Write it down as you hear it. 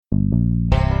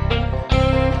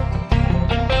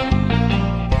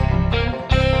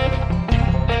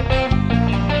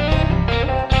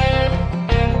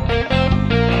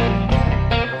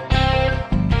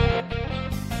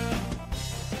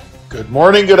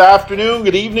Morning, good afternoon,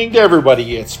 good evening to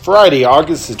everybody. It's Friday,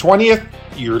 August the 20th.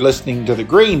 You're listening to the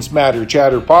Grains Matter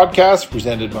Chatter podcast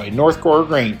presented by Northcore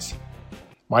Grains.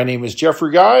 My name is Geoff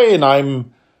Guy and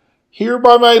I'm here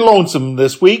by my lonesome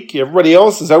this week. Everybody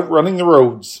else is out running the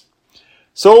roads.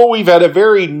 So we've had a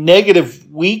very negative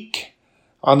week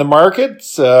on the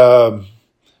markets.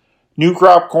 New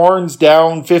crop corn's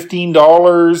down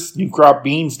 $15. New crop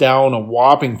beans down a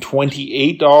whopping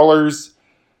 $28.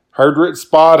 Hard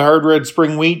red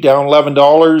spring wheat down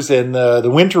 $11, and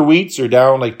the winter wheats are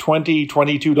down like $20,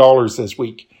 $22 this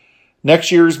week.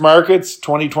 Next year's markets,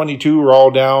 2022, are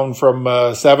all down from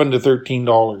 $7 to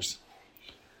 $13.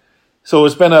 So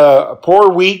it's been a poor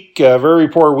week, a very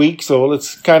poor week. So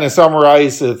let's kind of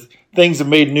summarize the things that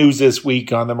made news this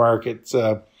week on the markets.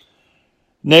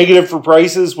 Negative for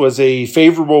prices was a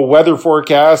favorable weather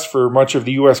forecast for much of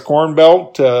the U.S. Corn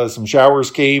Belt. Some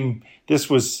showers came. This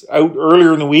was out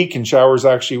earlier in the week, and showers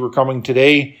actually were coming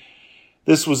today.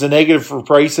 This was a negative for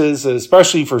prices,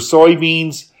 especially for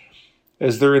soybeans,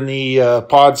 as they're in the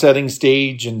pod setting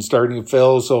stage and starting to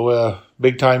fill. So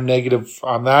big time negative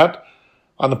on that.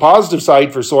 On the positive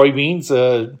side for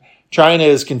soybeans, China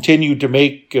has continued to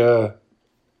make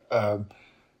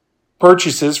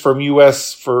purchases from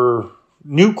U.S. for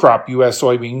new crop U.S.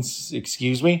 soybeans,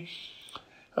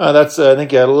 That's, I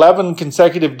think, 11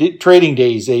 consecutive trading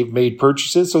days they've made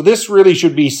purchases. So this really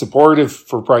should be supportive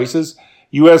for prices.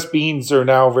 U.S. beans are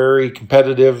now very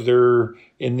competitive. They're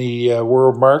in the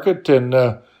world market, and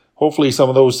hopefully some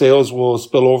of those sales will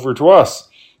spill over to us.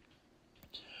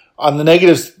 On the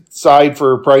negative side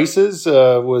for prices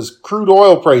was crude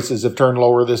oil prices have turned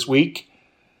lower this week.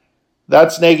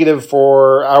 That's negative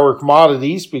for our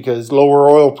commodities because lower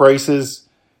oil prices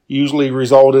usually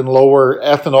result in lower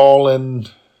ethanol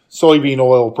and soybean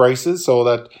oil prices, so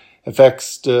that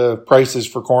affects prices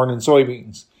for corn and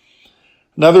soybeans.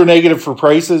 Another negative for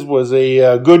prices was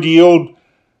a good yield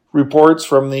reports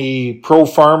from the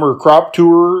pro-farmer crop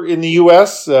tour in the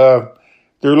U.S. They're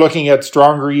looking at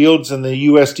stronger yields than the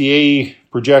USDA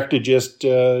projected just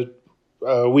a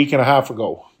week and a half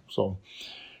ago. So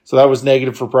that was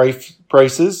negative for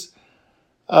prices.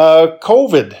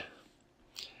 COVID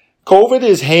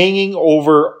is hanging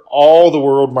over all the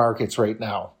world markets right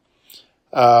now.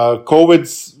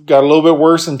 COVID's got a little bit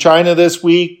worse in China this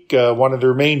week. One of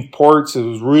their main ports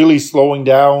is really slowing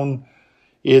down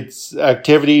its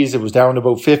activities. It was down to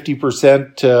about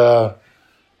 50%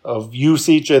 of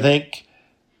usage, I think.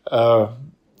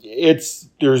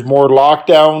 There's more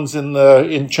lockdowns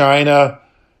in China,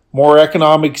 more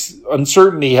economic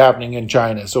uncertainty happening in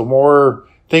China. So more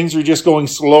things are just going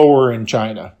slower in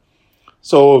China.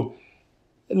 So,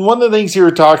 and one of the things here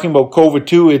talking about COVID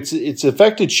too, it's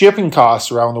affected shipping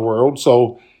costs around the world.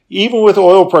 So even with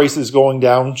oil prices going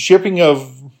down, shipping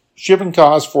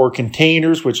costs for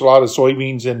containers, which a lot of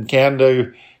soybeans in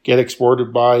Canada get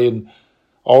exported by, and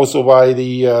also by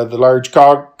the large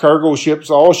cargo ships,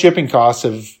 all shipping costs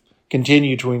have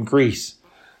continued to increase.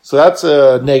 So that's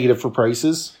a negative for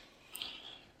prices.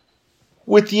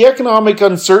 With the economic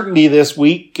uncertainty this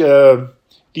week, the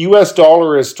U.S.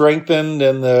 dollar has strengthened,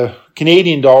 and the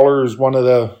Canadian dollar is one of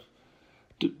the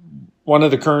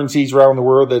currencies around the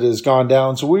world that has gone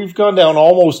down. So we've gone down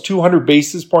almost 200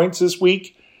 basis points this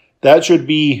week. That should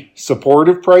be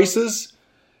supportive prices,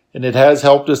 and it has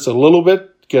helped us a little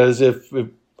bit because if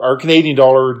our Canadian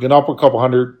dollar had gone up a couple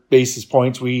hundred basis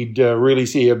points, we'd really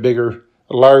see a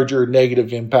larger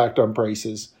negative impact on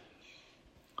prices.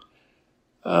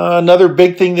 Another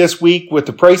big thing this week with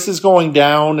the prices going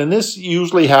down, and this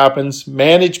usually happens,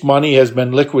 managed money has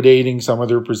been liquidating some of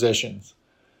their positions.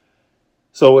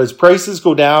 So as prices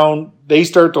go down, they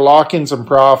start to lock in some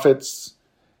profits,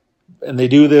 and they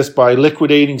do this by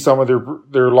liquidating some of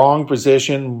their long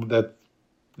position that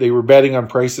they were betting on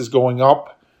prices going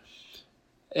up.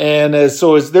 And as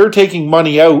they're taking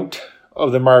money out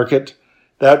of the market,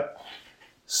 that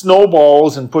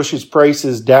snowballs and pushes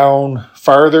prices down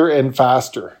farther and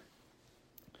faster.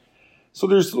 So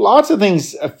there's lots of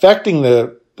things affecting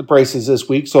the prices this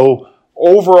week. So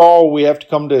overall, we have to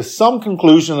come to some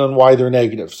conclusion on why they're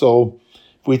negative. So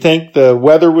if we think the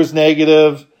weather was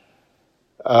negative,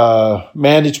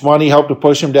 managed money helped to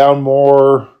push them down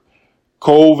more,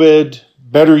 COVID,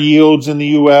 better yields in the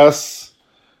U.S.,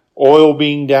 oil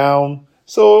being down.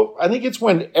 So I think it's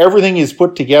when everything is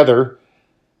put together,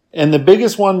 and the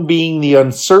biggest one being the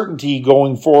uncertainty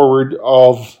going forward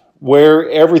of where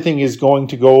everything is going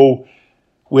to go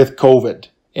with COVID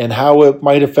and how it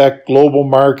might affect global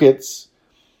markets.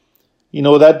 You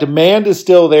know, that demand is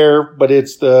still there, but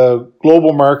it's the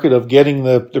global market of getting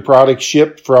the product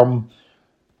shipped from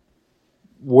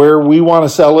where we want to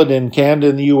sell it in Canada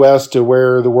and the US to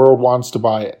where the world wants to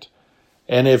buy it.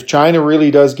 And if China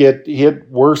really does get hit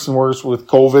worse and worse with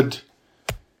COVID,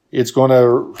 it's going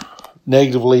to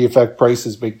negatively affect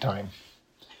prices big time.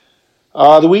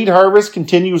 The wheat harvest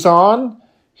continues on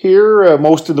here.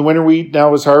 Most of the winter wheat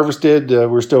now is harvested.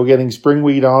 We're still getting spring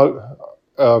wheat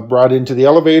brought into the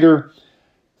elevator.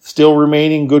 Still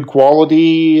remaining good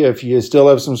quality. If you still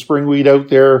have some spring wheat out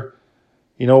there,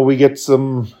 we get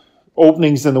some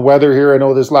openings in the weather here. I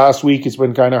know this last week it's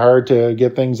been kind of hard to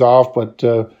get things off, but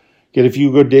get a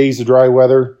few good days of dry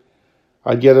weather.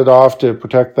 I'd get it off to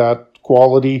protect that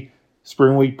quality.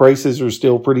 Spring wheat prices are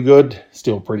still pretty good.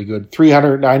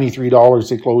 $393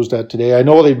 they closed at today. I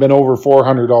know they've been over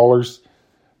 $400,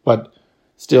 but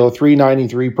still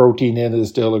 $393 protein in is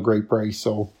still a great price.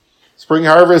 So spring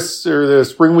harvest, or the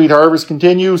spring wheat harvest,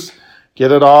 continues.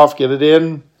 Get it off, get it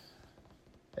in,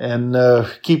 and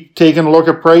keep taking a look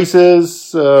at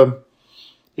prices.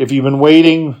 If you've been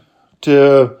waiting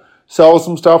to sell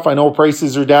some stuff, I know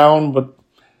prices are down, but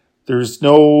there's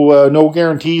no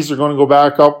guarantees they're going to go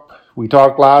back up. We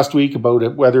talked last week about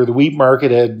it, whether the wheat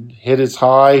market had hit its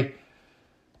high.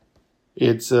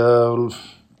 It's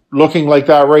looking like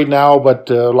that right now, but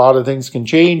a lot of things can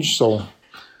change. So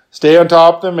stay on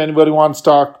top of them. Anybody wants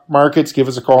stock markets, give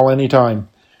us a call anytime.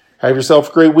 Have yourself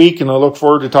a great week, and I look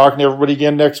forward to talking to everybody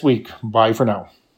again next week. Bye for now.